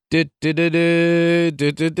Die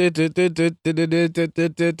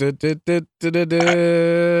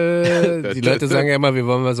Leute sagen ja immer,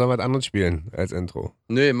 sollen was anderes spielen als Intro.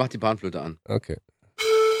 Nee, mach die Panflöte an. Okay.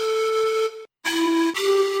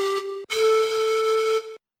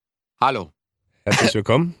 Hallo. Herzlich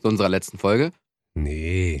willkommen. Zu unserer letzten Folge.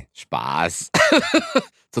 Nee. Spaß.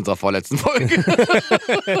 Zu unserer vorletzten Folge.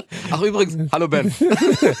 Ach übrigens, hallo Ben.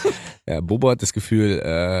 Ja, Bobo hat das Gefühl,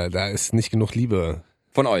 da ist nicht genug Liebe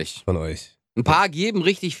Von euch. von euch. Ein paar geben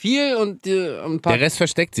richtig viel und ein paar... Der Rest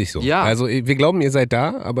versteckt sich so. Ja. Also wir glauben, ihr seid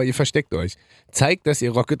da, aber ihr versteckt euch. Zeigt, dass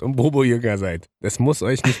ihr Rocket und Bobo jünger seid. Das muss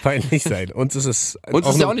euch nicht peinlich sein. Uns ist es Uns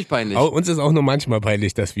ist ja auch nicht peinlich. Uns ist auch nur manchmal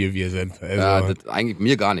peinlich, dass wir sind. Also, Ja, das, eigentlich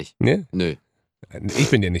mir gar nicht. ne? Nö, Ich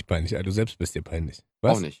bin dir nicht peinlich, aber du selbst bist dir peinlich.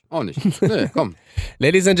 Was? auch nicht. Nö, komm.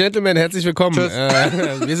 Ladies and Gentlemen, herzlich willkommen. Tschüss.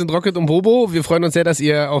 Wir sind Rocket und Bobo. Wir freuen uns sehr, dass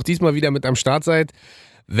ihr auch diesmal wieder mit am Start seid.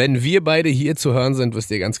 Wenn wir beide hier zu hören sind, wisst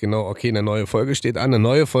ihr ganz genau, okay, eine neue Folge steht an. Eine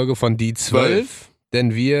neue Folge von Die 12.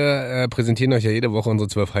 Denn wir präsentieren euch ja jede Woche unsere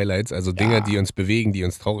 12 Highlights, also Dinge, die uns bewegen, die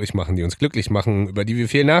uns traurig machen, die uns glücklich machen, über die wir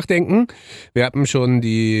viel nachdenken. Wir hatten schon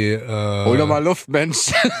die... Hol doch mal Luft,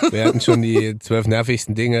 Mensch. Wir hatten schon die 12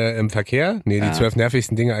 nervigsten Dinge im Verkehr. Nee, die 12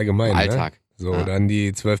 nervigsten Dinge allgemein. Im Alltag. Ne? So, Ja. dann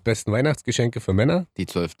die 12 besten Weihnachtsgeschenke für Männer. Die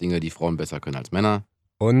 12 Dinge, die Frauen besser können als Männer.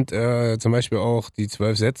 Und zum Beispiel auch die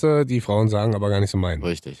 12 Sätze, die Frauen sagen, aber gar nicht so meinen.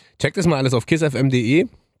 Richtig. Checkt das mal alles auf kissfm.de.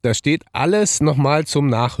 Da steht alles nochmal zum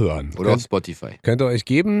Nachhören. Oder auf Spotify. Könnt ihr euch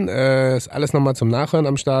geben. Ist alles nochmal zum Nachhören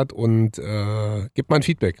am Start und gebt mal ein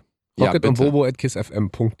Feedback. Ja, Rocket und bitte. Bobo at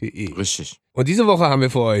kissfm.de. Richtig. Und diese Woche haben wir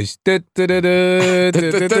für euch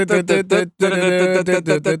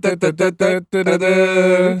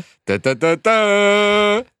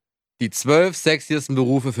Die 12 sexiesten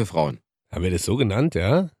Berufe für Frauen. Haben wir das so genannt,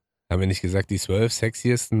 ja? Haben wir nicht gesagt, die 12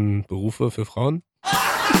 sexiesten Berufe für Frauen?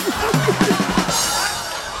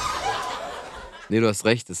 Nee, du hast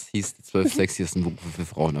recht, es hieß die 12 sexiesten Berufe für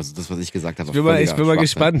Frauen. Also das, was ich gesagt habe. Ich bin mal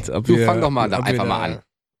gespannt, ob Du wir... fang doch mal ob einfach wir mal an.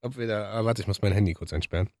 Ob wir da... warte, ich muss mein Handy kurz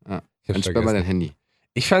entsperren. Ja. Ich hab's Entsperr mal vergessen. dein Handy.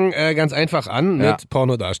 Ich fange ganz einfach an mit Ja.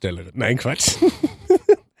 Pornodarstellerin. Nein, Quatsch.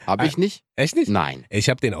 Habe ich nicht? Echt nicht? Nein. Ich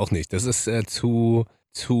habe den auch nicht. Das ist zu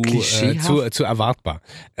Klischeehaft? erwartbar.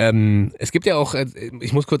 Es gibt ja auch,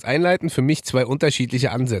 ich muss kurz einleiten, für mich zwei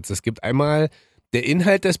unterschiedliche Ansätze. Es gibt einmal, der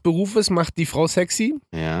Inhalt des Berufes macht die Frau sexy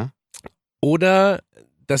Ja, oder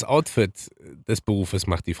das Outfit des Berufes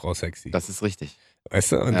macht die Frau sexy. das ist richtig.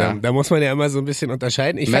 Weißt du? Und Ja. da muss man ja immer so ein bisschen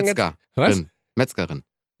unterscheiden. Ich fang jetzt, Metzgerin. was? Metzgerin.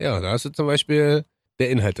 Ja, da hast du zum Beispiel der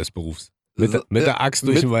Inhalt des Berufs. Mit der Axt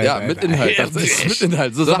durch mit, den Wald. Ja, mit Inhalt. Das ist mit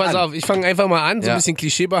Inhalt. So, So, sag pass an. auf, ich fange einfach mal an, so ein Ja. bisschen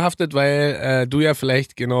klischeebehaftet, weil du ja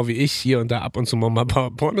vielleicht genau wie ich hier und da ab und zu mal ein paar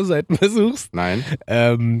Pornoseiten besuchst. Nein,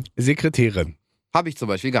 Sekretärin. habe ich zum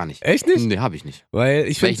Beispiel gar nicht. Echt nicht? Nee, habe ich nicht. Weil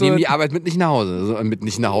ich Weil finde ich nehme so, die Arbeit mit nicht nach Hause.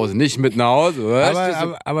 So, nicht mit nach Hause. Weißt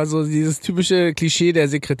du? aber so dieses typische Klischee der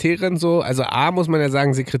Sekretärin so, also A muss man ja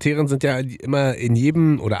sagen, Sekretärin sind ja immer in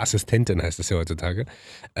jedem, oder Assistentin heißt es ja heutzutage,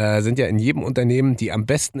 sind ja in jedem Unternehmen die am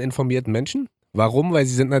besten informierten Menschen. Warum? Weil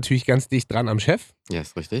sie sind natürlich ganz dicht dran am Chef Ja,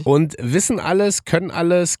 ist richtig. und wissen alles, können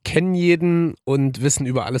alles, kennen jeden und wissen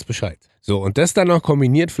über alles Bescheid. So, und das dann noch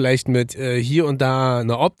kombiniert vielleicht mit hier und da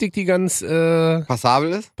einer Optik, die ganz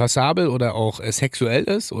Passabel ist? passabel oder auch sexuell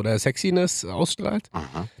ist oder Sexiness ausstrahlt,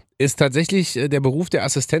 Aha. ist tatsächlich der Beruf der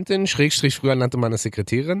Assistentin, Schrägstrich, früher nannte man es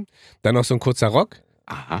Sekretärin, dann noch so ein kurzer Rock,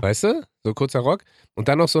 Aha. weißt du, so ein kurzer Rock und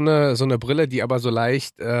dann noch so eine Brille, die aber so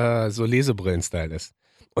leicht so Lesebrillen-Style ist.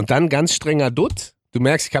 Und dann ganz strenger Dutt. Du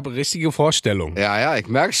merkst, ich habe eine richtige Vorstellung. Ja, ich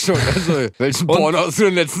merke schon. Also, welchen Und- Porno hast du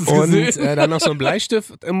denn letztens Und gesehen? dann noch so ein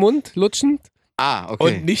Bleistift im Mund, lutschend Okay.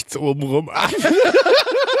 und nichts obenrum.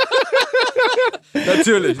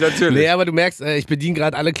 Natürlich. Nee, aber du merkst, ich bediene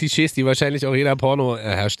gerade alle Klischees, die wahrscheinlich auch jeder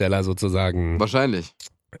Pornohersteller sozusagen Wahrscheinlich.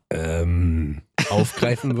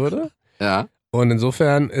 aufgreifen würde. Ja. Und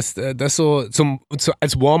insofern ist das so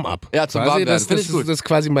als Warm-up. Ja, zum Quasi, Warmwerden. Finde ich gut. Das ist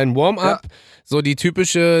quasi mein Warm-up. So die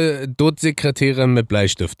typische Dutt-Sekretärin mit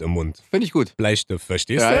Bleistift im Mund. Finde ich gut. Bleistift,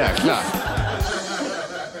 verstehst Ja, du? ja, klar.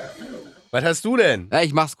 Was hast du denn? Ja,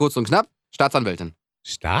 ich mach's kurz und knapp. Staatsanwältin.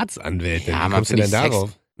 Staatsanwältin, Ja, wie Mann, kommst du find denn ich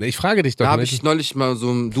darauf? Ich frage dich doch Da habe nicht. ich neulich mal so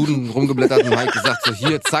im Duden rumgeblättert und halt gesagt, so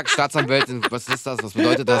hier, zack, Staatsanwältin, was ist das, was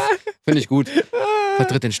bedeutet das? Finde ich gut.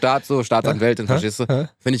 Vertritt den Staat so, Staatsanwältin, verstehst du?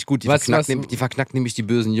 Finde ich gut, die verknackt nämlich die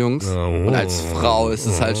bösen Jungs. Oh. Und als Frau ist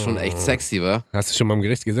es halt schon echt sexy, wa? Hast du schon mal im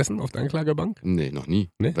Gericht gesessen auf der Anklagebank? Nee, noch nie.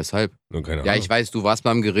 Nee? Weshalb? Nur keine Ja, Ahnung. ich weiß, du warst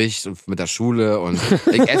beim Gericht und mit der Schule und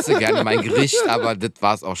ich esse gerne mein Gericht, aber das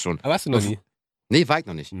war's auch schon. Aber hast du noch nie? Nee, war ich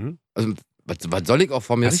noch nicht. Mhm. Also, Was soll ich auch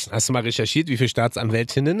vor mir richten? Hast du mal recherchiert, wie viele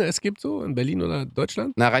Staatsanwältinnen es gibt so in Berlin oder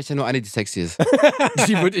Deutschland? Na, reicht ja nur eine, die sexy ist.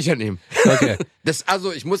 Die würde ich ja nehmen. Okay.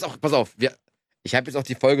 Ich muss auch, pass auf, ich habe jetzt auch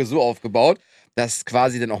die Folge so aufgebaut, dass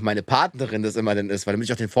quasi dann auch meine Partnerin das immer dann ist, weil damit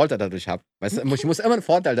ich auch den Vorteil dadurch habe. Weißt du, ich muss immer einen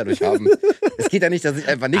Vorteil dadurch haben. Es geht ja nicht, dass ich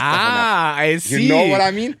einfach nichts davon habe. I see. You know what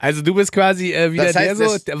I mean? Also du bist quasi wieder Das heißt,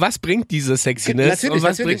 der so, was bringt diese Sexiness und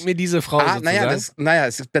was bringt mir diese Frau sozusagen?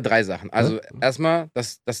 Es gibt ja 3 Sachen. Also erstmal,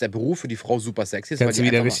 dass der Beruf für die Frau super sexy ist. Kannst du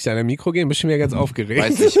wieder richtig an dein Mikro gehen? Bist schon wieder ganz aufgeregt.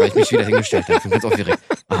 Weiß nicht, weil ich mich wieder hingestellt habe. Ich bin ganz aufgeregt.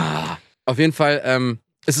 Auf jeden Fall,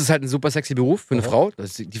 es ist halt ein super sexy Beruf für eine Frau.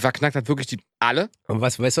 Die verknackt halt wirklich alle. Und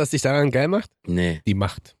weißt du, was dich daran geil macht? Nee. Die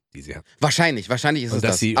Macht, die sie hat. Wahrscheinlich ist es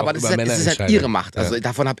das. Aber es ist halt ihre Macht. Also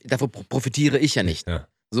davon profitiere ich ja nicht. Ja.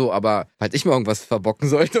 So, aber falls ich mir irgendwas verbocken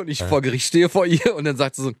sollte und ich vor Gericht stehe vor ihr und dann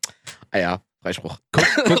sagt sie so, Freispruch.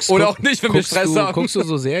 Oder auch nicht, wenn wir Stress haben. Guckst du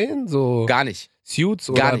so Serien? So Gar nicht.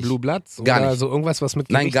 Suits oder Blue Bloods? Gar oder nicht. so irgendwas, was mit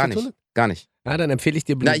Gericht Nein, zu tun hat? gar nicht. Ja, dann empfehle ich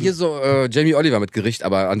dir Blue Hier so Jamie Oliver mit Gericht,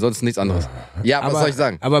 aber ansonsten nichts anderes. Ja, was soll ich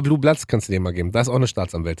sagen? Aber Blue Bloods kannst du dir mal geben. Da ist auch eine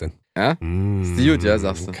Staatsanwältin. Ja? Ist die gut, ja,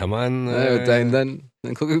 sagst du. Kann man... dann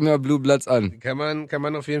gucke ich mir Blue Bloods an. Kann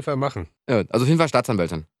man auf jeden Fall machen. Ja, also auf jeden Fall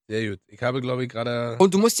Staatsanwältin. Sehr gut. Ich habe, glaube ich, gerade...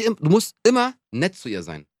 Und du musst immer nett zu ihr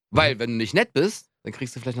sein. Weil, wenn du nicht nett bist, dann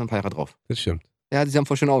kriegst du vielleicht noch ein paar Jahre drauf. Das stimmt. Ja, sie haben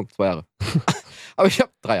voll schöne Augen. 2 Jahre. Aber ich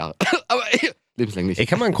habe 3 Jahre. Aber lebenslänglich. Ich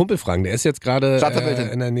kann mal einen Kumpel fragen, der ist jetzt gerade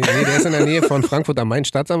der ist in der Nähe von Frankfurt am Main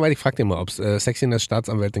Staatsanwalt. Ich frage den mal, ob es Sexiness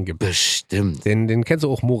Staatsanwältin gibt. Bestimmt. Den kennst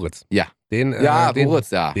du auch, Moritz. Ja. Moritz,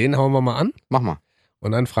 ja. Den hauen wir mal an. Mach mal.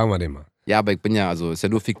 Und dann fragen wir den mal. Ja, aber ich bin ist ja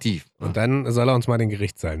nur fiktiv. Und dann soll er uns mal den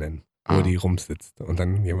Gerichtssaal nennen, wo die rumsitzt. Und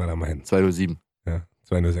dann gehen wir da mal hin. 207. Ja,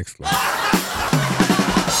 206, glaube ich.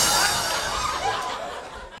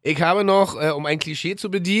 Ich habe noch, um ein Klischee zu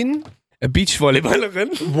bedienen, Beachvolleyballerin.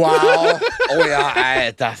 Wow. Oh ja,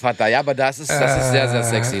 alter Vater. Ja, aber das ist sehr, sehr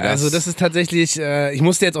sexy. Also das ist tatsächlich, ich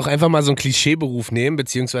musste jetzt auch einfach mal so einen Klischeeberuf nehmen,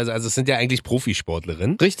 beziehungsweise, also es sind ja eigentlich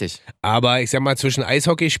Profisportlerinnen. Richtig. Aber ich sag mal, zwischen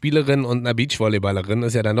Eishockeyspielerin und einer Beachvolleyballerin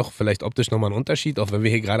ist ja dann noch vielleicht optisch nochmal ein Unterschied, auch wenn wir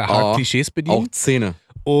hier gerade hart Klischees bedienen. Auch Szene.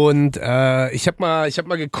 Und ich hab mal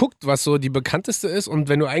geguckt, was so die bekannteste ist. Und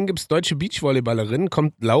wenn du eingibst deutsche Beachvolleyballerin,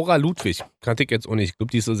 kommt Laura Ludwig. Kannte ich jetzt auch nicht. Ich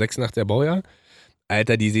glaube, die ist so 86 der Baujahr.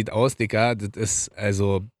 Alter, die sieht aus, Digga. Das ist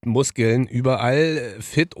also Muskeln überall,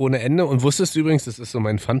 fit ohne Ende. Und wusstest du übrigens, das ist so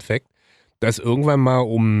mein Fun-Fact, dass irgendwann mal,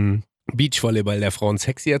 um Beachvolleyball der Frauen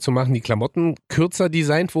sexier zu machen, die Klamotten kürzer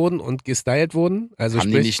designt wurden und gestylt wurden. Also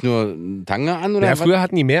haben die nicht nur Tanga an oder was? Ja, früher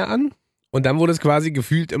hatten die mehr an. Und dann wurde es quasi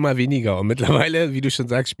gefühlt immer weniger. Und mittlerweile, wie du schon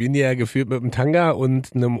sagst, spielen die ja gefühlt mit einem Tanga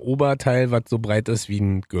und einem Oberteil, was so breit ist wie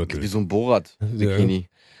ein Gürtel. Wie so ein Borat-Bikini.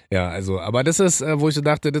 Ja, also, aber das ist, wo ich so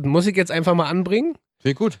dachte, das muss ich jetzt einfach mal anbringen.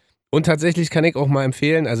 Finde ich gut. Und tatsächlich kann ich auch mal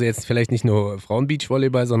empfehlen, also jetzt vielleicht nicht nur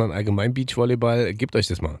Frauen-Beachvolleyball, sondern allgemein Beachvolleyball, gebt euch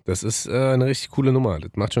das mal. Das ist eine richtig coole Nummer.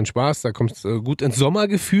 Das macht schon Spaß, da kommt gut ins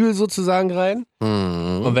Sommergefühl sozusagen rein.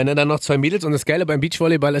 Mhm. Und wenn du dann noch 2 Mädels, und das Geile beim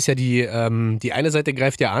Beachvolleyball ist ja, die eine Seite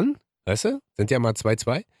greift ja an, weißt du, sind ja mal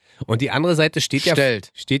 2-2. Und die andere Seite steht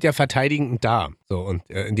ja verteidigend da. So, und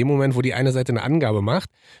in dem Moment, wo die eine Seite eine Angabe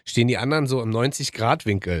macht, stehen die anderen so im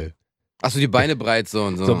 90-Grad-Winkel. Achso, die Beine breit so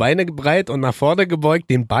und so. So Beine breit und nach vorne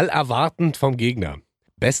gebeugt, den Ball erwartend vom Gegner.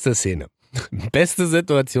 Beste Szene. Beste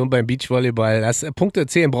Situation beim Beachvolleyball. Punkte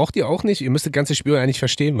zählen braucht ihr auch nicht. Ihr müsst das ganze Spiel ja nicht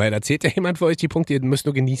verstehen, weil da zählt ja jemand für euch die Punkte, ihr müsst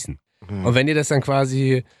nur genießen. Mhm. Und wenn ihr das dann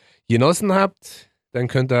quasi genossen habt, dann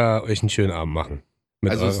könnt ihr euch einen schönen Abend machen.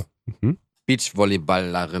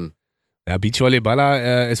 Beachvolleyballerin. Ja,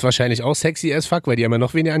 Beachvolleyballer ist wahrscheinlich auch sexy as fuck, weil die haben ja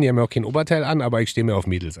noch weniger an, die haben ja auch kein Oberteil an, aber ich stehe mehr auf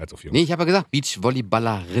Mädels als auf Jungs. Nee, ich habe ja gesagt,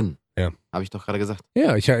 Beachvolleyballerin. Ja. Habe ich doch gerade gesagt.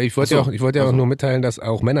 Ja, ich wollte ja auch nur mitteilen, dass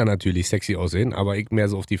auch Männer natürlich sexy aussehen, aber ich mehr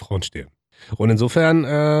so auf die Frauen stehe. Und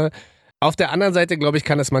insofern, auf der anderen Seite, glaube ich,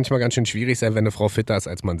 kann es manchmal ganz schön schwierig sein, wenn eine Frau fitter ist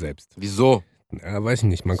als man selbst. Wieso? Weiß ich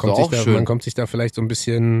nicht. Man kommt sich da vielleicht so ein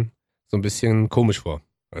bisschen komisch vor.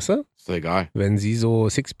 Weißt du? Ist doch egal. Wenn sie so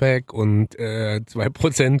Sixpack und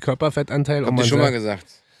 2% Körperfettanteil. Hab ich schon mal gesagt.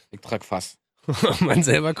 Ich trag Fass. Man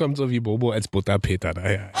selber kommt so wie Bobo als Butterpeter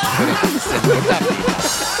daher.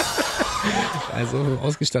 Also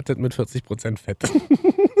ausgestattet mit 40% Fett.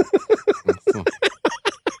 So.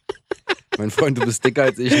 Mein Freund, du bist dicker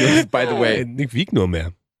als ich, by the way. Ich wieg nur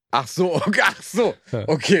mehr. Ach so.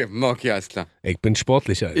 Okay, alles klar. Ich bin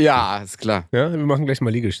sportlicher. Ja, ist klar. Ja, wir machen gleich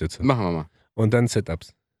mal Liegestütze. Machen wir mal. Und dann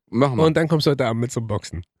Sit-Ups. Machen wir. Und dann kommst du heute Abend mit zum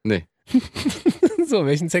Boxen. Nee. So,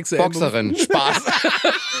 welchen sexuellen Boxerin, Spaß.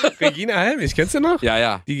 Regina Halmich, kennst du noch?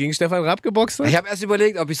 Ja. Die gegen Stefan Raab geboxt hat? Ich habe erst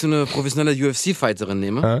überlegt, ob ich so eine professionelle UFC-Fighterin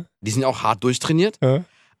nehme. Die sind ja auch hart durchtrainiert.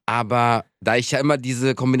 Aber da ich ja immer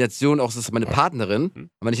diese Kombination, auch das ist meine Partnerin, und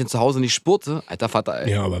wenn ich dann zu Hause nicht spurte, alter Vater,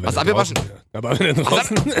 ey. Ja, aber wenn was du abgewaschen? draußen, aber wenn du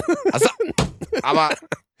draußen...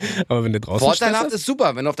 Aber wenn du draußen vorteilhaft ist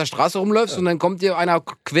super, wenn du auf der Straße rumläufst und dann kommt dir einer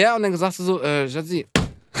quer und dann sagst du so, Schatzi.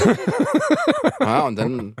 Ja, und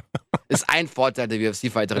dann ist ein Vorteil der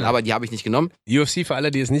UFC-Fighterin, aber die habe ich nicht genommen. UFC, für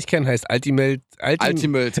alle, die es nicht kennen, heißt Ultimate,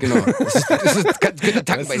 genau. Das ist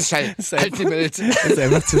Tanken bei Schall. Ultimate. Das ist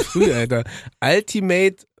einfach zu früh, Alter.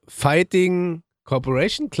 Ultimate Fighting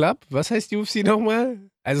Corporation Club? Was heißt UFC nochmal?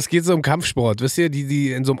 Also es geht so um Kampfsport, wisst ihr,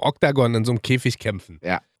 die in so einem Oktagon, in so einem Käfig kämpfen.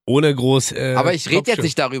 Ja. Ohne groß. Aber ich rede jetzt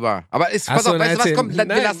nicht darüber. Aber pass auf, weißt du was? Komm, wir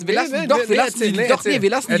lassen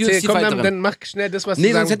die UFC-Fighterin. Dann mach schnell das, was du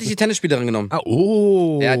Nee, sonst hätte ich die Tennisspielerin genommen. Ah,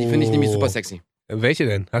 oh. Ja, die finde ich nämlich super sexy. Welche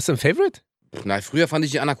denn? Hast du ein Favorite? Nein, früher fand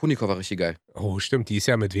ich die Anna Kournikova richtig geil. Oh, stimmt, die ist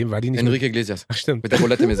ja mit wem? War die nicht? Enrique Iglesias. Ach, stimmt. Mit der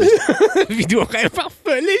Bulette mäßig. Wie du auch einfach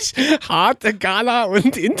völlig hart, gala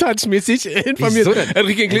und intouch-mäßig informiert. Wieso denn?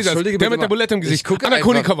 Enrique Iglesias, der mit der Bulette im Gesicht. Anna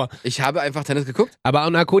Kournikova. Ich habe einfach Tennis geguckt. Aber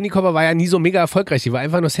Anna Kournikova war ja nie so mega erfolgreich. Die war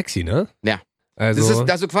einfach nur sexy, ne? Ja. Also, das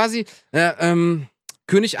ist also quasi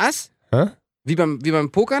König Ass, wie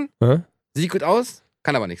beim Pokern. Sieht gut aus,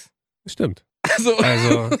 kann aber nichts. Stimmt.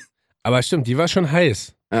 Also, aber stimmt, die war schon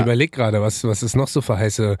heiß. Ich überleg gerade, was ist noch so für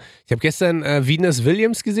heiße. Ich habe gestern Venus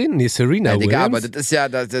Williams gesehen. Nee, Serena Williams. Digga, aber das ist ja.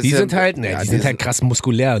 Die sind halt krass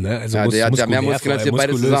muskulär, ne? Also ja, der hat ja mehr Muskeln als wir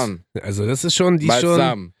beide zusammen. Also das ist schon,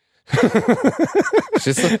 zusammen.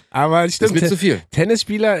 Verstehst du? Aber stimmt. Das ist mir zu viel.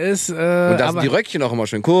 Tennisspieler ist. Und da sind die Röckchen auch immer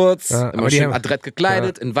schön kurz, immer schön adrett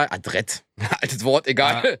gekleidet, in weiß. Adrett. Altes Wort,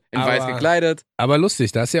 egal. In weiß gekleidet. Aber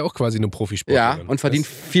lustig, da ist ja auch quasi eine Profisportlerin. Ja, und verdient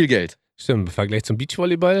viel Geld. Stimmt, im Vergleich zum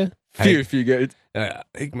Beachvolleyball. Viel Geld. Ja,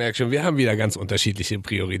 ich merke schon, wir haben wieder ganz unterschiedliche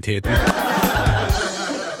Prioritäten.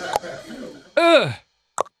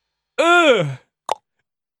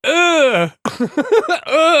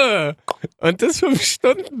 Und das 5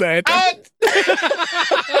 Stunden, Alter.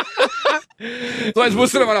 So, jetzt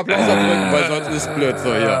musst du noch mal einen Applaus abdrücken, weil sonst ist es blöd.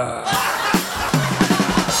 So, hier.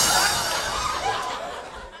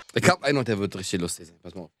 Ich hab einen und der wird richtig lustig sein.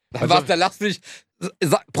 Pass mal auf. Da lass dich.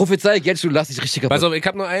 Prophezei jetzt, du lass dich richtig kaputt. Pass auf, ich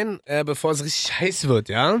hab nur einen, bevor es richtig heiß wird,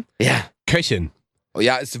 ja? Ja. Köchin. Oh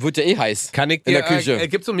ja, es wird ja eh heiß. Kann ich dir, in der Küche. Es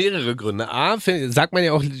gibt so mehrere Gründe. A, sagt man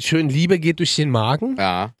ja auch schön, Liebe geht durch den Magen.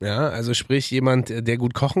 Ja. Ja, also sprich, jemand, der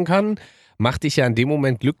gut kochen kann, macht dich ja in dem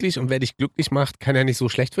Moment glücklich und wer dich glücklich macht, kann ja nicht so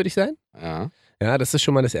schlecht für dich sein. Ja. Ja, das ist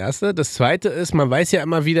schon mal das Erste. Das Zweite ist, man weiß ja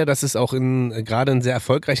immer wieder, dass es auch gerade in sehr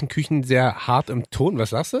erfolgreichen Küchen sehr hart im Ton,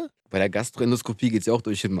 was sagst du? Bei der Gastroendoskopie geht's ja auch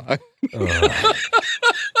durch den Magen. Oh.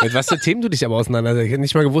 Mit was für Themen du dich aber auseinandersetzt. Ich hätte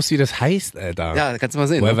nicht mal gewusst, wie das heißt, Alter. Ja, kannst du mal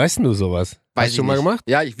sehen. Woher weißt denn du sowas? Hast du schon mal gemacht?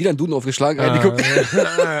 Ja, ich wieder einen Duden aufgeschlagen, reingeguckt.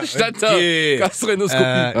 Stand da.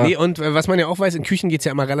 Gastroendoskopie. Nee, und was man ja auch weiß, in Küchen geht's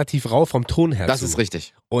ja immer relativ rau vom Ton her. Das ist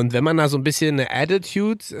richtig. Und wenn man da so ein bisschen eine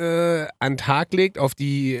Attitude an den Tag legt, auf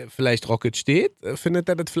die vielleicht Rocket steht, findet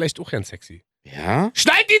er das vielleicht auch ganz sexy. Ja?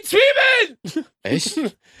 Schneid die Zwiebeln! Echt?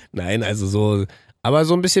 Nein, also so... Aber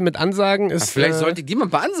so ein bisschen mit Ansagen ist... Ach, vielleicht sollte die mal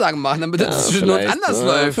ein paar Ansagen machen, damit das zwischen uns anders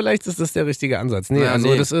läuft. Vielleicht ist das der richtige Ansatz. Nee,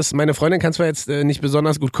 das ist... Meine Freundin kann zwar jetzt nicht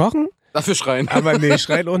besonders gut kochen. Dafür schreien. Aber nee,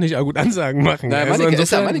 schreien auch nicht, aber gut Ansagen machen. Nein, also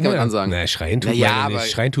ist ja Mannika mit Ansagen. Nein, schreien tut man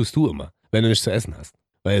nicht. Schreien tust du immer, wenn du nichts zu essen hast.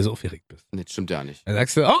 Weil du so aufgeregt bist. Nee, das stimmt ja nicht. Dann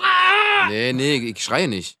sagst du, oh, Nee, ich schreie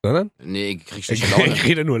nicht. Sondern? Nee, ich krieg schlechte Laune. Ich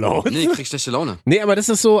rede nur laut. Nee, ich krieg schlechte Laune. Nee, aber das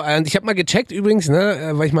ist so, ich habe mal gecheckt übrigens,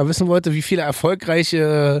 ne, weil ich mal wissen wollte, wie viele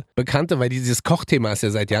erfolgreiche Bekannte, weil dieses Kochthema ist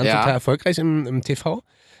ja seit Jahren total erfolgreich im TV.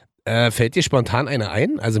 Fällt dir spontan eine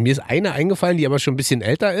ein? Also mir ist eine eingefallen, die aber schon ein bisschen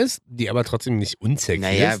älter ist, die aber trotzdem nicht unsexy ist.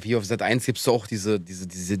 Naja, wie auf Sat 1 gibt's doch auch diese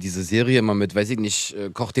Serie immer mit, weiß ich nicht,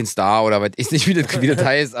 Koch den Star oder weiß ich nicht, wie das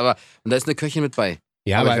heißt, aber und da ist eine Köchin mit bei.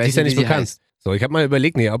 Ja, aber die ist ja nicht bekannt. So, ich habe mal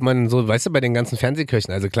überlegt, ob man so, weißt du, bei den ganzen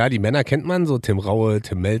Fernsehköchen, also klar, die Männer kennt man, so Tim Raue,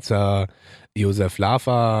 Tim Melzer, Josef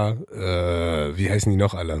Laffer, wie heißen die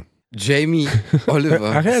noch alle? Jamie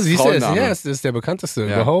Oliver. Ach ja, siehst du, das ist der bekannteste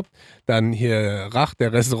überhaupt. Dann hier Rach,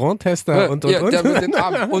 der Restauranttester und. Der mit den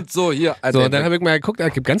Armen und so, hier. So, dann habe ich mal geguckt,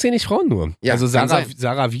 es gibt ganz wenig Frauen nur. Ja, also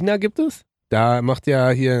Sarah Wiener gibt es. Da macht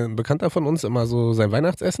ja hier ein Bekannter von uns immer so sein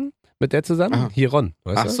Weihnachtsessen mit der zusammen. Aha. Hier Ron,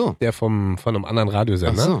 weißt du? So. Der von einem anderen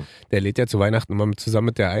Radiosender. So. Der lädt ja zu Weihnachten immer zusammen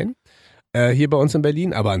mit der ein. Hier bei uns in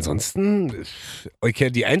Berlin. Aber ansonsten, okay,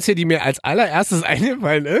 die einzige, die mir als allererstes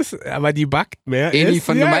eingefallen ist, aber die backt mehr, Eni ist...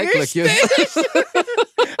 von der Mike hier. Das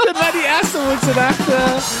war die erste, wo ich so dachte...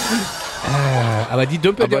 aber die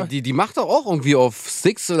dümpelt aber die macht doch auch irgendwie auf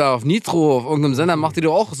Six oder auf Nitro, auf irgendeinem Sender macht die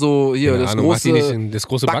doch auch so hier das große... Das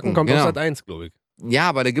große Backen kommt aus Sat 1, glaube ich. Ja,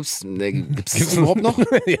 aber da gibt's das überhaupt noch?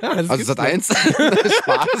 Ja, das also Sat 1?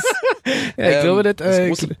 Spaß. Ja, ich glaube,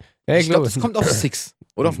 das Ja, Ich glaube, das kommt auf Six.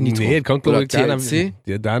 Oder auf Nitro. Nee, kommt oder glaube TLC.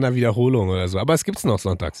 ich Dana Wiederholung oder so. Aber es gibt's noch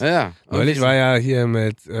sonntags. Ja. Neulich war ja hier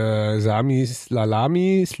mit Sami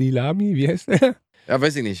Slilami, wie heißt der? Ja,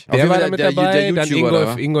 weiß ich nicht. Der war da mit dabei, der dann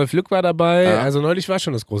YouTuber Ingolf Lück war dabei. Ja. Also neulich war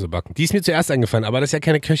schon das große Backen. Die ist mir zuerst eingefallen, aber das ist ja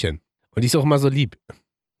keine Köchin. Und die ist auch immer so lieb.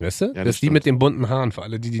 Weißt du? Ja, das ist die stimmt. mit den bunten Haaren. Für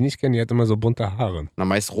alle, die nicht kennen, die hat immer so bunte Haare. Na,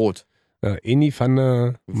 meist rot. Ja, Eni van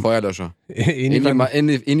der... Feuerlöscher. Eni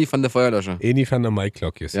Van der Feuerlöscher.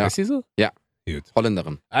 Maiklokjes. Ja. Weißt du so? Ja. Gut.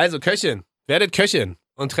 Holländerin. Also Köchin. Werdet Köchin.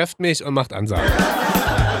 Und trefft mich und macht Ansagen.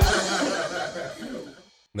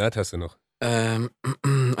 Na, was hast du noch?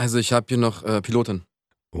 Also ich habe hier noch Pilotin.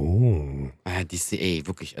 Oh. Die ist,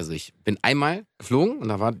 wirklich. Also ich bin einmal geflogen und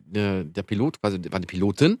da war der Pilot, quasi war die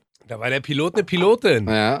Pilotin. Da war der Pilot eine Pilotin.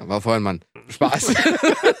 Ja, war vorher ein Mann. Spaß.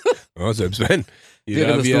 Ja, selbst wenn.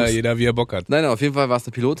 Jeder wie er Bock hat. Nein, auf jeden Fall war es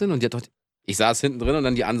eine Pilotin und die hat doch, ich saß hinten drin und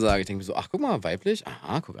dann die Ansage. Ich denke mir so, ach, guck mal, weiblich.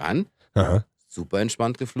 Aha, guck an. Aha. Super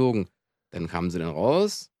entspannt geflogen. Dann kamen sie dann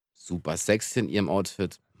raus, super sexy in ihrem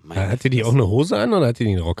Outfit. Hatte die auch eine Hose an oder hatte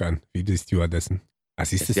die einen Rock an? Wie die Stewardessen? Ach,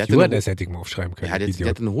 siehst du, Stewardess hätte ich mal aufschreiben können. Ja, die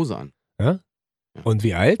hatte eine Hose an. Ja? Und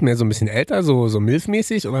wie alt? Mehr so ein bisschen älter, so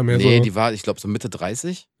Milf-mäßig? Oder mehr Nee, so? die war, ich glaube, so Mitte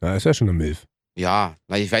 30. Na, ist ja schon eine Milf. Ja,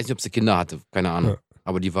 weil ich weiß nicht, ob sie Kinder hatte. Keine Ahnung. Ja.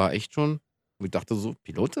 Aber die war echt schon, ich dachte so,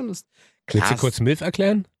 Pilotin ist Willst du krass. kurz Milf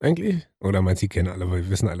erklären, eigentlich? Oder meinst du, die kennen alle, weil wir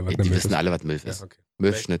wissen alle, was eine Die Milf wissen ist? alle, was Milf ist. Ja, okay.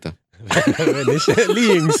 Milfschnitte. Nicht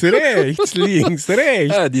links, rechts, links,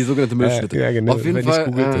 rechts. Ja, die sogenannte Milfschnitte. Ja, genau. Auf jeden Wenn Fall, ich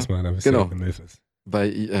googelt das mal, dann wisst ihr, genau. was eine Milf ist.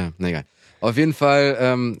 Na egal. Auf jeden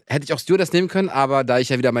Fall hätte ich auch Stewardess nehmen können, aber da ich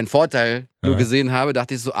ja wieder meinen Vorteil nur gesehen habe,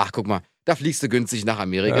 dachte ich so, ach guck mal, da fliegst du günstig nach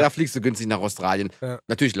Amerika, da fliegst du günstig nach Australien. Ja.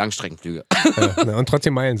 Natürlich Langstreckenflüge. Ja, und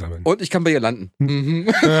trotzdem Meilen sammeln. Und ich kann bei ihr landen.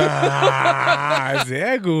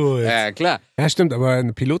 Sehr gut. Ja, klar. Ja, stimmt, aber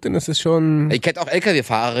eine Pilotin ist es schon... Ich hätte auch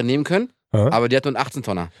LKW-Fahrerin nehmen können, aber die hat nur einen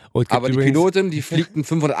 18-Tonner. Oh, es gibt Aber die übrigens- Pilotin, die fliegt einen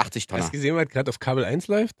 580-Tonner. Hast du gesehen, was gerade auf Kabel 1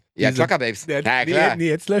 läuft? Ja, Truckerbabes. Ja, klar. Nee,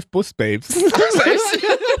 jetzt läuft Busbabes.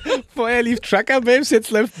 Vorher lief Truckerbabes,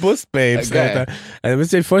 jetzt läuft Busbabes, Geil. Alter. Also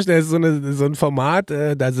müsst ihr euch vorstellen, das ist so ein Format,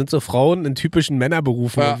 da sind so Frauen in typischen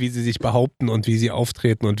Männerberufen, Ja. und wie sie sich behaupten und wie sie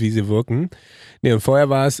auftreten und wie sie wirken. Nee, und vorher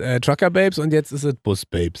war es Truckerbabes und jetzt ist es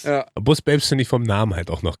Busbabes. Ja. Busbabes finde ich vom Namen halt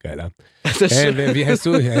auch noch geiler. Das ist Hey, wie heißt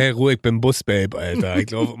du? Hey, ruhig, ich bin Busbabe, Alter. Ich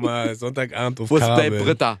laufe immer Sonntagabend auf Busbabe Kabel.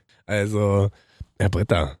 Britta. Also, ja,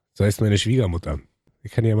 Britta, so heißt meine Schwiegermutter.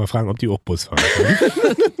 Ich kann ja mal fragen, ob die auch Bus fahren.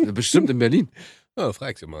 Bestimmt in Berlin. Ja,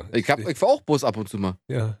 frag sie mal. Ich fahr auch Bus ab und zu mal.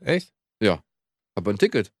 Ja, echt? Hab ein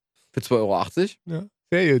Ticket. Für 2,80 €. Ja,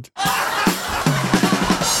 sehr gut.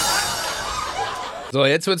 So,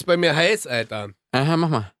 jetzt wird's bei mir heiß, Alter. Aha, mach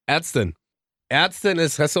mal. Ärztin. Ärztin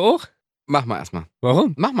ist, hast du auch? Mach mal erstmal.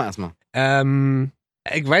 Warum? Mach mal erstmal.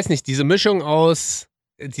 Ich weiß nicht, diese Mischung aus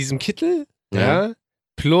diesem Kittel, ja,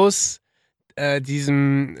 plus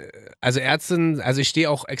diesem, also Ärztin, also ich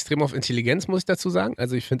stehe auch extrem auf Intelligenz, muss ich dazu sagen.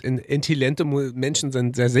 Also ich finde, intelligente Menschen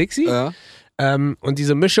sind sehr sexy. Ja. Und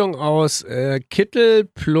diese Mischung aus Kittel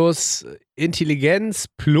plus Intelligenz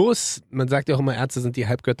plus, man sagt ja auch immer, Ärzte sind die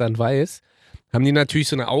Halbgötter in Weiß, haben die natürlich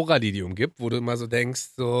so eine Aura, die umgibt, wo du immer so denkst,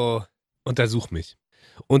 so, untersuch mich.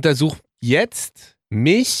 Untersuch jetzt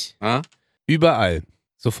mich überall.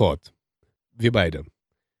 Sofort. Wir beide.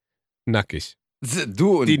 Nackig.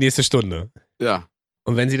 Du und Die nächste Stunde. ja.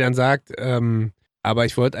 Und wenn sie dann sagt, aber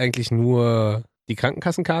ich wollte eigentlich nur die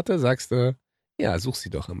Krankenkassenkarte, sagst du, ja, such sie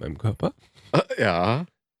doch an meinem Körper. Ja.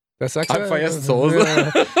 Das sagst Tag du. feierst zu Hause.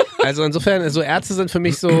 Ja. Also insofern, so Ärzte sind für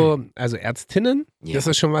mich so, also Ärztinnen, das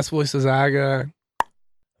ist schon was, wo ich so sage,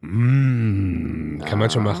 kann man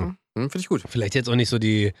schon machen. Finde ich gut. Vielleicht jetzt auch nicht so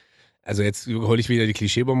die, also jetzt hole ich wieder die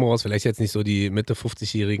Klischeebombe raus, vielleicht jetzt nicht so die Mitte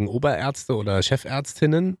 50-jährigen Oberärzte oder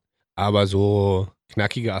Chefärztinnen, aber so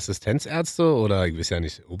knackige Assistenzärzte oder ich weiß ja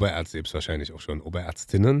nicht, Oberärzte gibt es wahrscheinlich auch schon,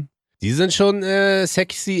 Oberärztinnen, die sind schon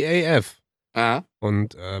sexy AF. Ja.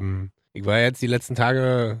 Und ich war jetzt die letzten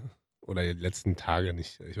Tage, oder die letzten Tage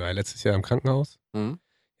nicht, ich war ja letztes Jahr im Krankenhaus.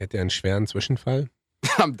 Ich hatte ja einen schweren Zwischenfall.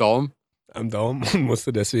 Am Daumen. Am Daumen und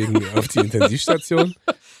musste deswegen auf die Intensivstation.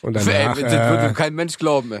 Und danach, das würde kein Mensch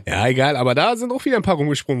glauben. Ey. ja, egal, aber da sind auch wieder ein paar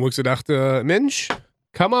rumgesprungen, wo ich so dachte, Mensch,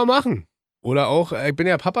 kann man machen. Oder auch, ich bin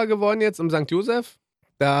ja Papa geworden jetzt im St. Josef,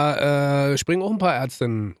 da springen auch ein paar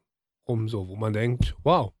Ärztinnen rum, so, wo man denkt,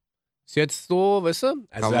 wow. Ist jetzt so, weißt du?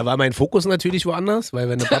 Also da war mein Fokus natürlich woanders, weil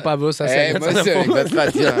wenn du Papa wirst, hast du ja ganz anderen ich Fokus. weiß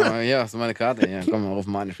grad, hier hast du meine Karte. Ja, komm mal, ruf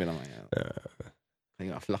mal an, später mal. Ja. Kann ich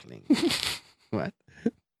mal flachlegen. Was?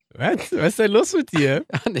 Was ist denn los mit dir?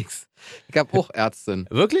 Ja, nix. Ich hab auch Ärztin.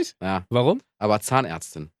 Wirklich? Ja, Warum? aber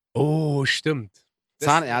Zahnärztin. Oh, stimmt.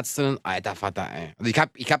 Zahnärztin, alter Vater, ey. Also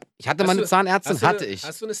ich hatte mal eine Zahnärztin, hatte ich.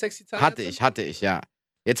 Hast du eine sexy Zahnärztin? Hatte ich, ja.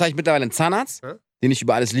 Jetzt habe ich mittlerweile einen Zahnarzt, den ich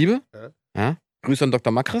über alles liebe. Ja? Grüße an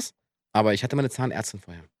Dr. Makris. Aber ich hatte meine Zahnärztin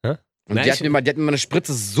vorher. Und die hat mir meine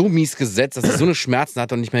Spritze so mies gesetzt, dass ich so eine Schmerzen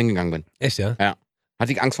hatte und nicht mehr hingegangen bin. Echt, ja? Ja.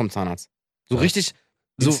 Hatte ich Angst vorm Zahnarzt. So richtig.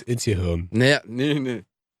 So, ins Gehirn. Nee.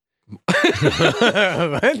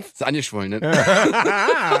 Was? Ist angeschwollen,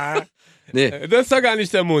 ne? Nee. Das ist doch gar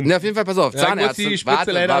nicht der Mund. Ne, auf jeden Fall, pass auf. Zahnärztin.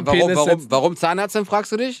 Warte, warum Zahnärztin,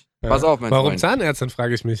 fragst du dich? Pass auf, mein Freund. Warum Zahnärztin,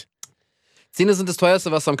 frage ich mich. Zähne sind das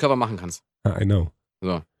teuerste, was du am Körper machen kannst. I know.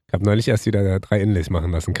 So. Ich habe neulich erst wieder 3 Inlays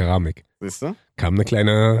machen lassen, Keramik. Siehst du? Kam eine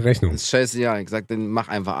kleine Rechnung. Das ist scheiße, ja. Ich sag, dann mach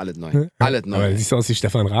einfach alles neu. Alles neu. Aber siehst du aus wie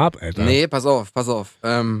Stefan Raab, Alter. Nee, pass auf.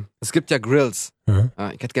 Es gibt ja Grills. Ich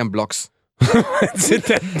hätte gern Blocks. Was sind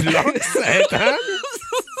denn Blocks, Alter?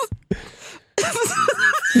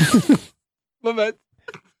 Moment.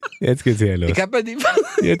 Jetzt geht's hier los. Ich hab mal die...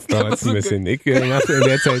 Jetzt dauert's ein bisschen. Ich mache in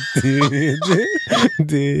der Zeit...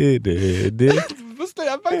 Du musst doch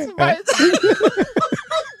anfangen zu weinen.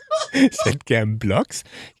 Ich hätte gern Blocks.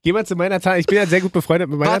 Ich gehe mal zu meiner Zahnärztin. Ich bin ja sehr gut befreundet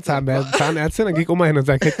mit meiner Zahnärztin. Dann gehe ich Oma hin und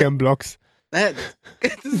sage, ich hätte gern Blocks. Das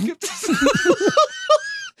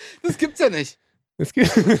gibt's ja nicht.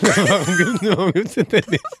 Warum gibt's das denn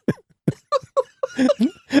nicht?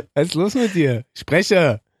 Was ist los mit dir?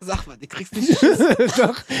 Spreche. Sag mal, du kriegst nicht Schiss.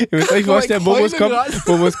 Doch, ihr müsst euch vorstellen,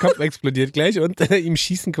 Bobos Kopf explodiert gleich und ihm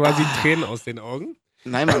schießen quasi Tränen aus den Augen.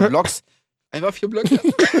 Nein, Mann, Blocks. Einfach 4 Blöcke.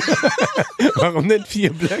 Warum denn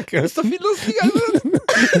 4 Blöcke? Das ist doch viel lustiger.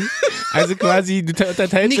 Also quasi, du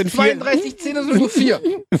unterteilst in 4... Nicht 32 Zähne, sondern nur 4.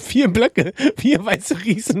 4 Blöcke, 4 weiße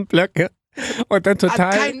Riesenblöcke. Und dann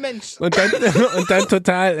total... kein Mensch. Und dann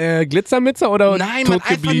total Glitzermütze oder nein, tot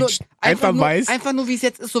gebleached? Einfach weiß? Einfach nur, wie es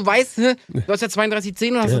jetzt ist, so weiß. Du hast ja 32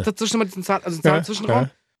 Zähne und hast dazwischen mal diesen Zahnzwischenraum.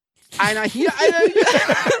 Einer hier, einer hier.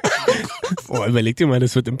 Oh, überleg dir mal,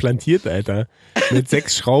 das wird implantiert, Alter. Mit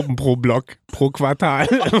 6 Schrauben pro Block, pro Quartal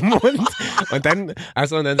im Mund. Und dann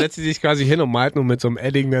setzt sie sich quasi hin und malt nur mit so einem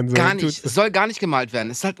Edding dann so. Gar nicht. Es soll gar nicht gemalt werden.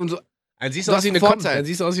 Es ist halt so. Dann siehst du aus wie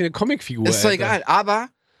eine Comicfigur. Ist doch egal, aber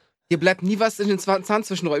hier bleibt nie was in den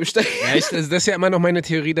Zahnzwischenräumen stecken. Ja, das ist ja immer noch meine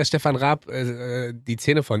Theorie, dass Stefan Raab die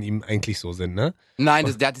Zähne von ihm eigentlich so sind, ne? Nein,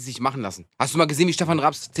 der hat es sich machen lassen. Hast du mal gesehen, wie Stefan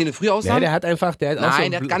Raabs Zähne früher aussahen? Ja, der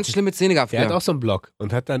hat ganz schlimme Zähne gehabt. Der hat auch so einen Block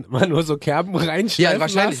und hat dann immer nur so Kerben reinschleifen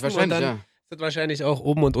wahrscheinlich, ja. Das wahrscheinlich auch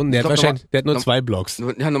oben und unten. Der hat nur 2 Blocks.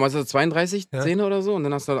 Ja, normal ist das 32 Zähne oder so und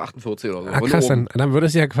dann hast du 48 oder so. Ah, krass, dann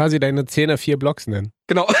würdest du ja quasi deine Zähne 4 Blocks nennen.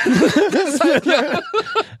 Genau.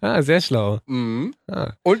 Sehr schlau. Mhm.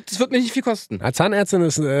 Und es wird mir nicht viel kosten. Zahnärztin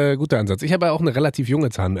ist ein guter Ansatz. Ich habe ja auch eine relativ junge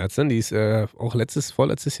Zahnärztin, die ist auch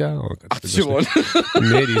vorletztes Jahr. Oh Gott, 80 geworden.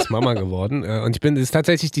 Nee, die ist Mama geworden. Und das ist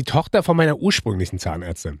tatsächlich die Tochter von meiner ursprünglichen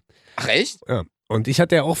Zahnärztin. Ach echt? Ja. Und ich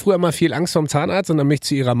hatte ja auch früher mal viel Angst vorm Zahnarzt und dann bin ich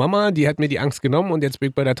zu ihrer Mama, die hat mir die Angst genommen und jetzt bin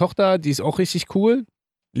ich bei der Tochter, die ist auch richtig cool.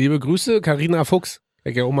 Liebe Grüße, Carina Fuchs.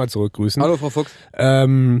 Ich kann auch mal zurückgrüßen. Hallo, Frau Fuchs.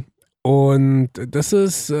 Und das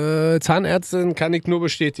ist, Zahnärztin kann ich nur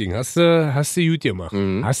bestätigen. Hast du gut gemacht.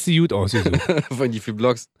 Mhm. Hast du gut ausgesucht. Von die 4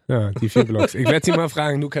 Blocks. Ja, die 4 Blocks. Ich werde sie mal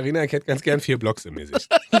fragen, du Carina, ich hätte ganz gern 4 Blocks im Gesicht.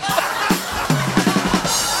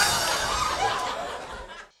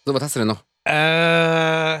 So, was hast du denn noch?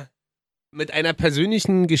 Mit einer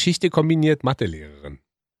persönlichen Geschichte kombiniert Mathelehrerin.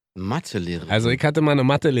 Mathelehrerin? Also ich hatte mal eine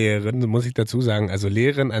Mathelehrerin, muss ich dazu sagen. Also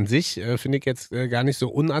Lehrerin an sich finde ich jetzt gar nicht so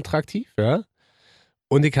unattraktiv, ja.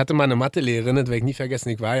 Und ich hatte mal eine Mathelehrerin, das werde ich nie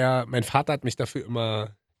vergessen. Mein Vater hat mich dafür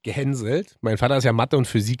immer gehänselt. Mein Vater ist ja Mathe- und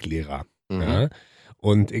Physiklehrer. Mhm. Ja?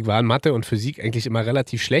 Und ich war in Mathe und Physik eigentlich immer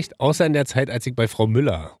relativ schlecht, außer in der Zeit, als ich bei Frau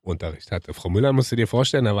Müller Unterricht hatte. Frau Müller, musst du dir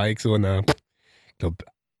vorstellen, da war ich so in der, ich glaube,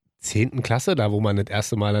 10. Klasse, da wo man das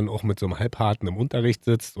erste Mal dann auch mit so einem Halbharten im Unterricht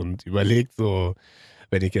sitzt und überlegt, so,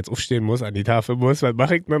 wenn ich jetzt aufstehen muss, an die Tafel muss, was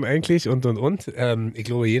mache ich dann eigentlich und. Ich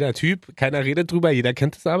glaube, jeder Typ, keiner redet drüber, jeder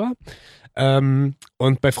kennt es aber.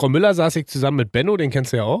 Und bei Frau Müller saß ich zusammen mit Benno, den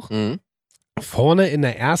kennst du ja auch. Mhm. Vorne in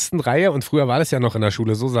der ersten Reihe, und früher war das ja noch in der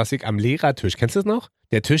Schule so, saß ich am Lehrertisch. Kennst du das noch?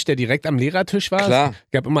 Der Tisch, der direkt am Lehrertisch war. Klar.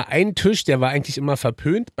 Es gab immer einen Tisch, der war eigentlich immer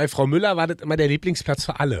verpönt. Bei Frau Müller war das immer der Lieblingsplatz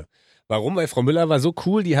für alle. Warum? Weil Frau Müller war so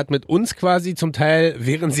cool, die hat mit uns quasi zum Teil,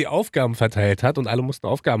 während sie Aufgaben verteilt hat und alle mussten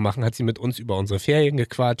Aufgaben machen, hat sie mit uns über unsere Ferien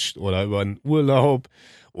gequatscht oder über einen Urlaub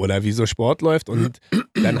oder wie so Sport läuft. Und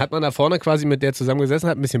dann hat man da vorne quasi mit der zusammengesessen,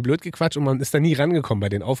 hat ein bisschen blöd gequatscht und man ist da nie rangekommen bei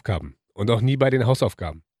den Aufgaben und auch nie bei den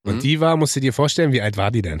Hausaufgaben. Und die musst du dir vorstellen, wie alt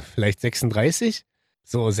war die denn? Vielleicht 36?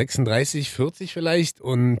 So 36, 40 vielleicht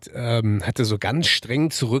und hatte so ganz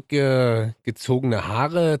streng zurückgezogene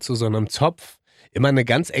Haare zu so einem Zopf. Immer eine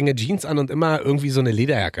ganz enge Jeans an und immer irgendwie so eine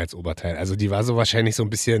Lederjacke als Oberteil. Also die war so wahrscheinlich so ein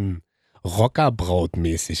bisschen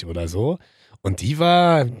Rockerbraut-mäßig oder so. Und die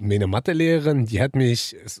war meine Mathelehrerin, die hat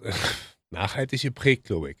mich nachhaltig geprägt,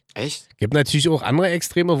 glaube ich. Echt? Gibt natürlich auch andere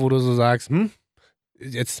Extreme, wo du so sagst,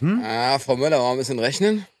 Ah, Frau Müller, wollen wir ein bisschen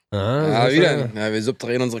rechnen? Ah, Ja, wieder. Ja, wir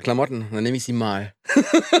subtrahieren unsere Klamotten. Dann nehme ich sie mal.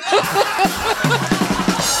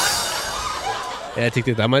 Hätte ich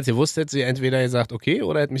dir damals gewusst, hätte sie entweder gesagt, okay,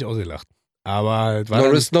 oder hätte mich ausgelacht. Aber das war No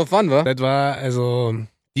risk, no fun, wa? das war, also,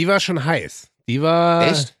 die war schon heiß. Die war...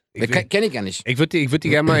 Echt? Kenn ich gar nicht. Ich würd die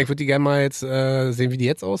gerne mal jetzt sehen, wie die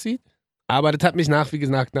jetzt aussieht. Aber das hat mich wie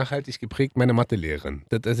gesagt, nachhaltig geprägt, meine Mathelehrerin.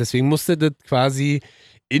 Deswegen musste das quasi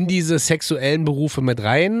in diese sexuellen Berufe mit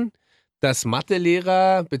rein, dass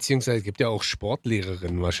Mathelehrer, beziehungsweise es gibt ja auch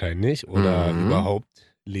Sportlehrerinnen wahrscheinlich oder überhaupt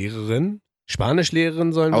Lehrerinnen.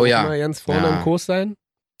 Spanischlehrerin sollen auch immer ganz vorne im Kurs sein.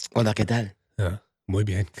 Hola, ¿qué tal? Ja, muy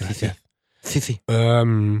bien, gracias. Fifi.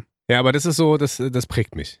 Ja, aber das ist so, das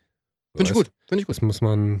prägt mich. So, Finde ich gut. Das muss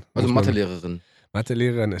man... Also Mathelehrerin.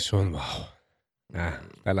 Mathelehrerin ist schon, wow. Ja,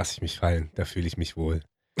 da lasse ich mich fallen, da fühle ich mich wohl.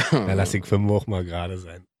 Da lasse ich 5 Wochen mal gerade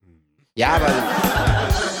sein. Ja, aber...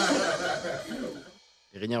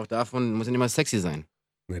 Wir reden ja auch davon, muss ja nicht mal sexy sein.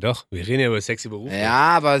 Ne doch, wir reden ja über sexy Berufe.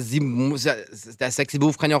 Ja, aber sie muss ja... Der sexy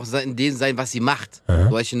Beruf kann ja auch in dem sein, was sie macht. Aha.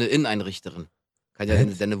 Zum Beispiel eine Inneneinrichterin. Kann ja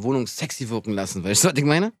deine Wohnung sexy wirken lassen. Weißt du, was ich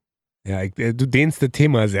meine? Ja, du dehnst das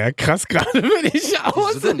Thema sehr krass gerade für dich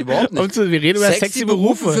aus. Wieso denn? Überhaupt nicht. Wir reden über sexy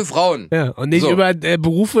Berufe. für Frauen. Ja, und nicht über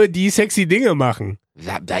Berufe, die sexy Dinge machen.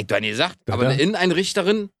 Ja, da hab ich doch nicht gesagt. Doch, aber ja. eine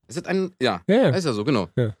Inneneinrichterin, ist das ein... Ja, Ja. ist ja so, genau.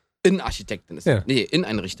 Ja. Innenarchitektin ist das. Nee,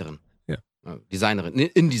 Inneneinrichterin. Ja. Designerin. Nee,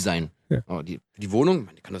 InDesign. Ja. Oh, die Wohnung,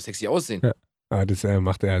 die kann doch sexy aussehen. Ja. Aber das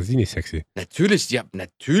macht ja sie nicht sexy. Natürlich,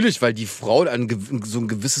 natürlich, weil die Frau so ein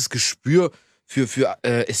gewisses Gespür für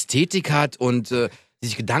Ästhetik hat und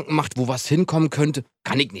sich Gedanken macht, wo was hinkommen könnte.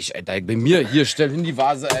 Kann ich nicht, Alter. Bei mir, hier, stell hin die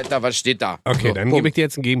Vase, Alter, was steht da? Okay, so, dann gebe ich dir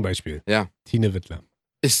jetzt ein Gegenbeispiel. Ja. Tine Wittler.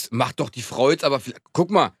 Macht doch die Frau jetzt, aber guck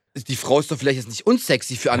mal, die Frau ist doch vielleicht jetzt nicht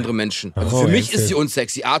unsexy für andere Menschen. Also Oh, für mich ja, ist sie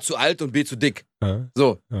unsexy. A, zu alt und B, zu dick. Ja.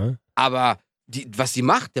 So. Ja. Aber was sie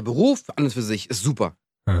macht, der Beruf an und für sich, ist super.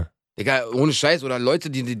 Ja. Egal, ohne Scheiß. Oder Leute,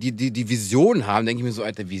 die Visionen haben, denke ich mir so,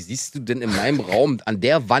 Alter, wie siehst du denn in meinem Raum an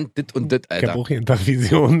der Wand dit und dit, Ich Alter? habe auch jeden Tag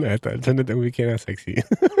Visionen, Alter. Das findet irgendwie keiner sexy.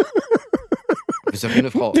 Du bist doch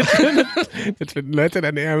keine Frau. Das finden Leute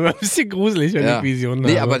dann eher ein bisschen gruselig, wenn ich Visionen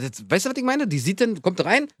habe. Nee, aber weißt du, was ich meine? Die sieht dann, kommt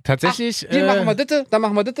rein. Tatsächlich. Ach, hier machen wir ditte, dann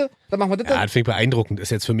machen wir ditte, dann machen wir ditte. Ja, das finde ich beeindruckend. Ist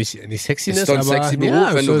jetzt für mich nicht Sexiness, Ist doch ein aber... sexy Beruf,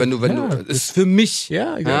 ja, wenn du, ist für mich.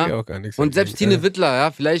 Ja, ich sag ja auch gar nichts. Und selbst Tine Wittler. Wittler,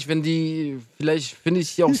 ja, vielleicht finde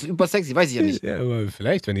ich die auch super sexy, weiß ich ja nicht. Ja, aber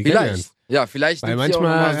vielleicht, wenn die Vielleicht. kennenlernst. Ja, vielleicht Weil nimmt sie auch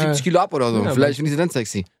manchmal, noch mal 70 Kilo ab oder so. ja, Vielleicht finde ich sie dann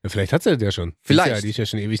sexy. Ja, vielleicht hat sie das ja schon. Vielleicht. Die ist ja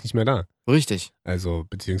schon ewig nicht mehr da. Richtig. Also,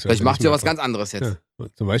 beziehungsweise... Vielleicht macht nicht sie ja mehr was ganz anderes jetzt. Ja.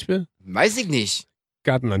 Zum Beispiel Weiß ich nicht.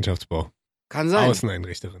 Gartenlandschaftsbau. Kann sein.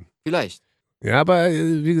 Außeneinrichterin. Vielleicht. Ja, aber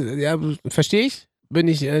verstehe ich, bin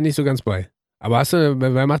ich nicht so ganz bei. Aber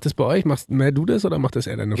wer macht das bei euch? Machst mehr du das oder macht das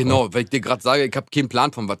eher deine Frau? Genau, weil ich dir gerade sage, ich habe keinen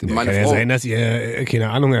Plan von was. Ja, Meine kann Frau. ja sein, dass ihr,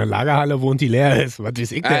 keine Ahnung, in der Lagerhalle wohnt, die leer ist. Was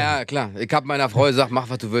weiß ich denn? Ja, klar. Ich habe meiner Frau gesagt, mach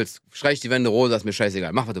was du willst. Streich die Wände rosa, ist mir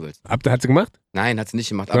scheißegal. Mach was du willst. Hat sie gemacht? Nein, hat sie nicht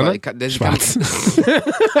gemacht. Sondern? Aber ich kann, Schwarz.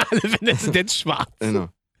 Alle Wände sind jetzt schwarz. Genau.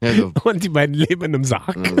 Ja, so. Und die beiden leben in einem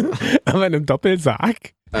Sarg. Aber in einem Doppelsarg.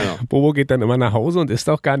 Genau. Bobo geht dann immer nach Hause und isst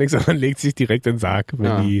auch gar nichts, sondern legt sich direkt in den Sarg.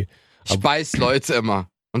 Wenn die, Speist Leute immer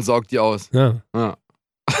und saugt die aus. ja. Ja.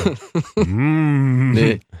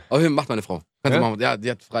 Nee. Aber macht meine Frau. Kannst Ja? du machen. Ja, die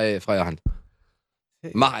hat freie Hand.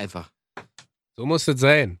 Mach einfach. So muss das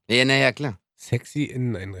sein. Ja, klar. Sexy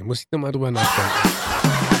Inneneinrichtung. Muss ich nochmal drüber nachdenken.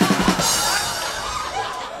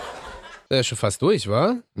 Der ist schon fast durch,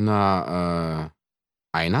 wa? Na,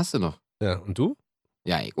 einen hast du noch. Ja, und du?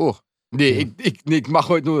 Ja, ich auch. Nee, ich mach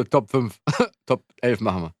heute nur Top 5. Top 11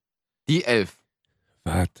 machen wir. Die 11.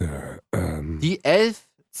 Warte. Die 11,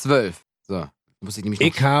 12. So. Muss ich nämlich noch.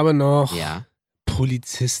 Ich habe noch Ja,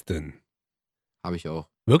 Polizistin. habe ich auch.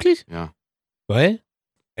 Wirklich? Ja. Weil?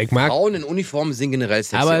 Ich mag. Frauen in Uniform sehen generell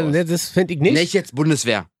sexy Aber aus. das finde ich nicht. Nicht jetzt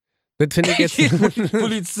Bundeswehr. Das finde ich jetzt.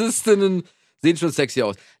 Polizistinnen sehen schon sexy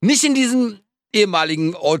aus. Nicht in diesem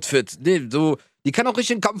ehemaligen Outfit. Nee, so, die kann auch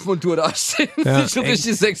richtig in Kampfmontur dastehen. Ja, Sieht schon ey.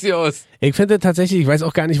 richtig sexy aus. Ich finde tatsächlich, ich weiß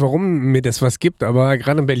auch gar nicht, warum mir das was gibt, aber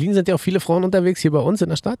gerade in Berlin sind ja auch viele Frauen unterwegs, hier bei uns in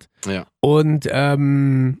der Stadt. Ja. Und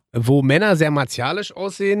wo Männer sehr martialisch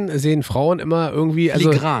aussehen, sehen Frauen immer irgendwie. Also,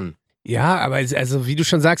 Filigran. Ja, aber also wie du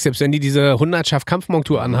schon sagst, selbst wenn die diese Hundertschaft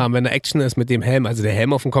Kampfmontur anhaben, wenn da Action ist mit dem Helm, also der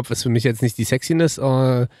Helm auf dem Kopf ist für mich jetzt nicht die Sexiness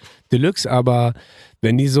Deluxe, aber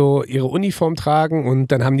wenn die so ihre Uniform tragen und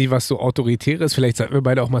dann haben die was so Autoritäres, vielleicht sollten wir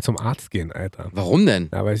beide auch mal zum Arzt gehen, Alter. Warum denn?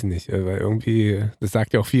 Ja, weiß ich nicht, weil irgendwie, das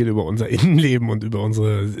sagt ja auch viel über unser Innenleben und über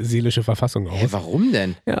unsere seelische Verfassung aus. Hey, warum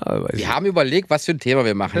denn? Ja, weiß wir haben überlegt, was für ein Thema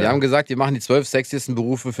wir machen. Wir haben gesagt, wir machen die 12 sexiesten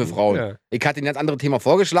Berufe für Frauen. Ja. Ich hatte ein ganz anderes Thema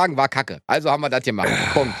vorgeschlagen, war Kacke. Also haben wir das gemacht.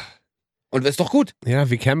 Punkt. Und ist doch gut. Ja,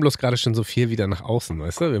 wir kämen bloß gerade schon so viel wieder nach außen,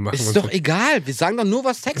 weißt du? Wir machen Ist doch egal. Wir sagen doch nur,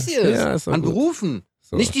 was sexy ist. Ja, ist an gut. Berufen.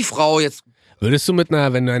 So. Nicht die Frau jetzt. Würdest du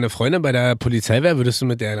wenn du eine Freundin bei der Polizei wärst, würdest du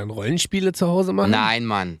mit der dann Rollenspiele zu Hause machen? Nein,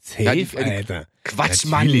 Mann. Safe, Alter. Quatsch,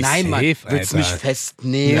 Natürlich Mann. Nein, Mann. safe, Willst du Alter. mich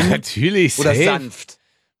festnehmen? Natürlich, Oder safe. sanft?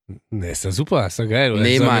 Ne, ist doch super, ist doch geil. Oder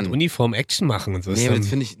Nee, soll Mann. mit Uniform Action machen und so. Nee, Ist aber dann- das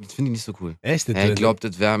finde ich nicht so cool. Echt? Ich glaube,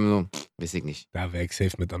 das wäre so, weiß ich nicht. Da wäre ich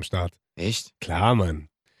safe mit am Start. Echt? Klar, Mann.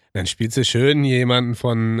 Dann spielst du schön jemanden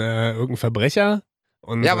von irgendeinem Verbrecher.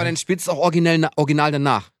 Und, Ja, aber dann spielst du auch original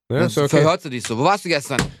danach. Ja, Dann ist okay. verhörst du dich so. Wo warst du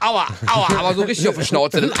gestern? Aua, aua, aber so richtig auf die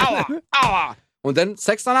Schnauze. Dann aua, aua. Und dann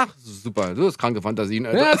Sex danach? Super, du hast kranke Fantasien,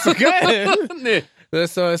 Alter. Ja, ist doch geil. Nee.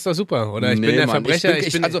 Das ist doch super. Oder ich Nee, bin der Mann, Verbrecher.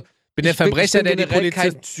 ich bin der ich Verbrecher, der bin die generell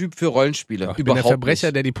Polizistin. kein Typ für Rollenspiele. Ich bin der Überhaupt Verbrecher,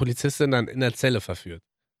 nicht. der die Polizistin dann in der Zelle verführt.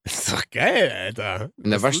 Das ist doch geil, Alter.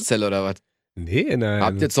 In der Waschzelle oder was? Nee, in der.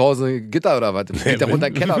 Habt ihr zu Hause ein Gitter oder was? Geht da runter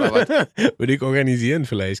in den Keller oder was? Würde ich organisieren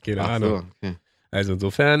vielleicht, keine Ach Ahnung. so, okay. Also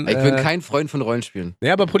insofern. Ich bin kein Freund von Rollenspielen.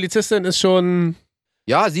 Ja, aber Polizistin ist schon.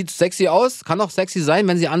 Ja, sieht sexy aus, kann auch sexy sein,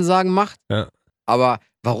 wenn sie Ansagen macht. Ja. Aber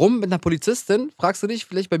warum mit einer Polizistin, fragst du dich,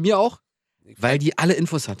 vielleicht bei mir auch? Weil die alle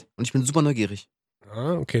Infos hat. Und ich bin super neugierig.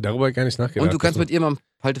 Ah, okay, darüber habe ich gar nicht nachgedacht. Und du kannst mit ihr mal im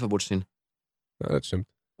Halteverbot stehen. Ja, das stimmt.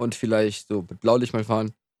 Und vielleicht so mit Blaulicht mal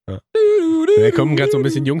fahren. Ja. Da kommen gerade so ein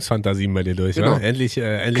bisschen Jungsfantasien bei dir durch, Genau. wa? Endlich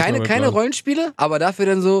mal Keine mit Blau. Rollenspiele, aber dafür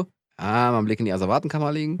dann so, mal einen Blick in die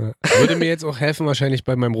Asservatenkammer legen. Ja. Würde mir jetzt auch helfen, wahrscheinlich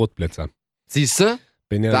bei meinem Rotblitzer. Siehst du?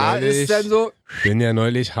 Bin ja Da neulich, ist dann so,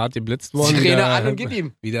 neulich hart geblitzt worden. Sirene an und gib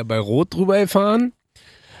ihm. Wieder bei Rot drüber gefahren.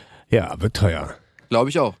 Ja, wird teuer. Glaube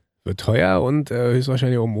ich auch. Wird teuer und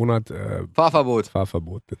höchstwahrscheinlich auch einen Monat Fahrverbot.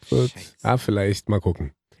 Fahrverbot. Das wird, Scheiße. ja, vielleicht mal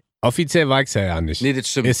gucken. Offiziell war ich ja nicht. Nee, das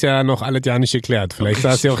stimmt. Ist ja noch alles ja nicht geklärt. Vielleicht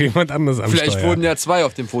saß ja auch jemand anderes am Vielleicht Steuer. wurden ja 2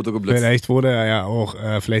 auf dem Foto geblitzt. Vielleicht wurde er ja auch,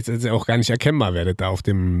 vielleicht ist er auch gar nicht erkennbar, wer das da auf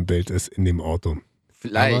dem Bild ist in dem Auto.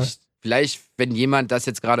 Vielleicht, wenn jemand das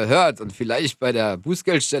jetzt gerade hört und vielleicht bei der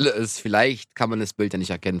Bußgeldstelle ist, vielleicht kann man das Bild ja nicht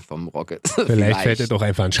erkennen vom Rocket. Vielleicht fällt er doch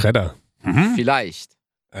einfach ein Schredder. Vielleicht.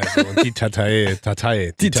 Also, und die Datei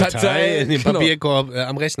in dem genau. Papierkorb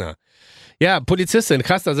am Rechner. Ja, Polizistin,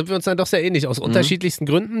 krass, da sind wir uns dann doch sehr ähnlich. Aus unterschiedlichsten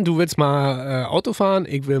Gründen. Du willst mal Auto fahren,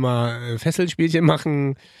 ich will mal Fesselspielchen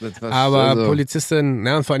machen. Aber also, Polizistin,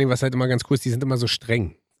 na, und vor allem, was halt immer ganz cool ist, die sind immer so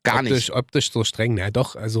streng. Gar nicht. Optisch so streng. Ja,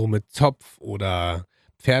 doch, also mit Zopf oder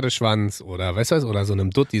Pferdeschwanz oder weißt du was, oder so einem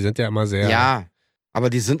Dutt, die sind ja immer sehr. Ja, aber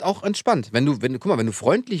die sind auch entspannt. Guck mal, wenn du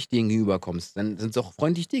freundlich denen gegenüber kommst, dann sind sie auch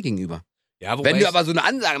freundlich dir gegenüber. Ja, Wenn du aber so eine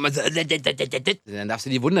Ansage machst, dann darfst du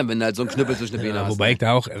dich wundern, wenn du halt so einen Knüppel zwischen den Beinen hast. wobei ich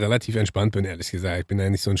da auch relativ entspannt bin, ehrlich gesagt. Ich bin ja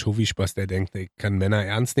nicht so ein Schofi-Spaß, der denkt, ich kann Männer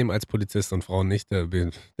ernst nehmen als Polizist und Frauen nicht. Da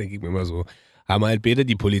denke ich mir immer so, haben halt beide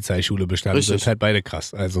die Polizeischule bestanden, Richtig. sind halt beide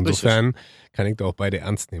krass. Also insofern kann ich da auch beide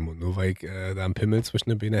ernst nehmen. Und nur weil ich da einen Pimmel zwischen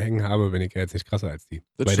den Beinen hängen habe, bin ich ja jetzt nicht krasser als die.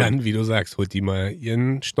 Das Weil stimmt. dann, wie du sagst, holt die mal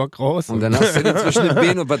ihren Stock raus. Und dann hast du den zwischen den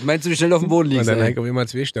Beinen und was meinst du, wie schnell auf dem Boden und liegst? dann ey? hängt auch immer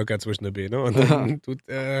 2 Stöcker zwischen den Beinen. Und dann tut,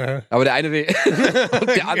 Aber der eine weh.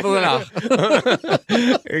 Und der andere danach.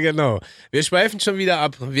 genau. Wir schweifen schon wieder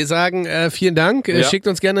ab. Wir sagen vielen Dank. Ja. Schickt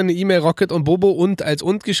uns gerne eine E-Mail Rocket und Bobo und als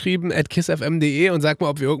und geschrieben @kissfm.de und sagt mal,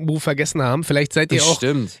 ob wir irgendeinen Beruf vergessen haben. Vielleicht seid ihr auch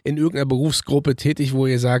Stimmt. in irgendeiner Berufsgruppe tätig, wo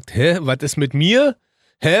ihr sagt, hä, was ist mit mir?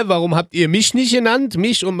 Hä, warum habt ihr mich nicht genannt?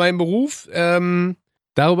 Mich und meinen Beruf?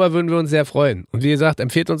 Darüber würden wir uns sehr freuen. Und wie gesagt,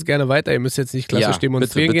 empfehlt uns gerne weiter. Ihr müsst jetzt nicht klassisch Ja,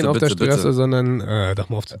 demonstrieren bitte, gehen auf der bitte, Straße, bitte. sondern doch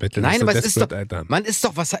mal aufs Bett. Nein, aber es ist doch, Alter. man ist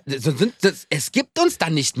doch, es gibt uns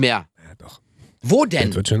dann nicht mehr. Ja, doch. Wo Das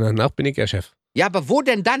denn? wird schon danach, bin ich ja Chef. Ja, aber wo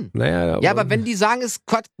denn dann? Naja, Ja, aber wenn die sagen, es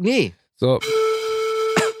Gott, nee. So,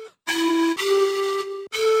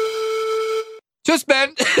 Tschüss, Ben.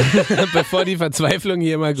 bevor die Verzweiflung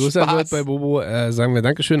hier immer größer Spaß. wird bei Bobo, sagen wir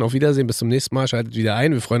Dankeschön, auf Wiedersehen, bis zum nächsten Mal, schaltet wieder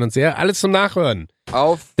ein, wir freuen uns sehr. Alles zum Nachhören.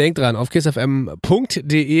 Auf Denkt dran, auf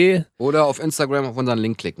kissfm.de, oder auf Instagram auf unseren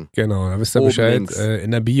Link klicken. genau, da wisst ihr Oben Bescheid, links. in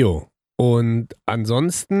der Bio. Und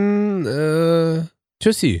ansonsten,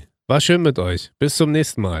 tschüssi, war schön mit euch. Bis zum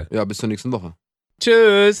nächsten Mal. Ja, bis zur nächsten Woche.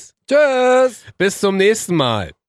 Tschüss, Tschüss. bis zum nächsten Mal.